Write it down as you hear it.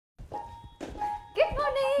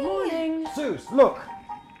Suze, look.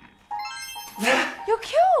 You're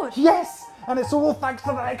cured! Yes, and it's all thanks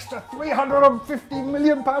to that extra £350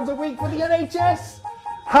 million a week for the NHS.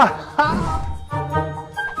 Ha ha!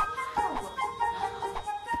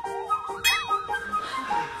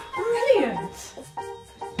 Brilliant!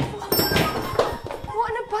 What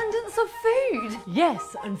an abundance of food!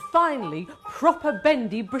 Yes, and finally, proper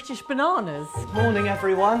bendy British bananas. Morning,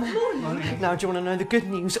 everyone. Morning. Now, do you want to know the good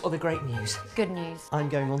news or the great news? Good news. I'm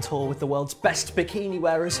going on tour with the world's best bikini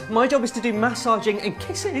wearers. My job is to do massaging and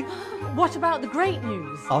kissing. What about the great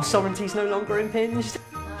news? Our sovereignty's no longer impinged.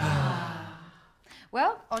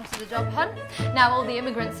 Well, on to the job hunt. Now all the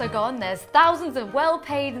immigrants are gone, there's thousands of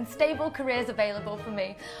well-paid and stable careers available for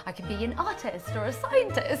me. I could be an artist or a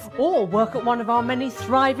scientist. Or work at one of our many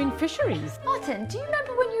thriving fisheries. Martin, do you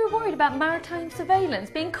remember when you were worried about maritime surveillance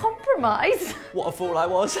being compromised? What a fool I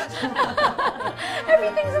was.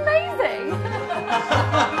 Everything's amazing.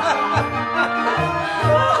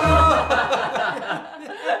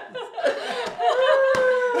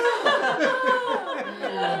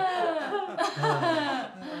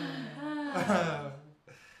 Ha ha ha.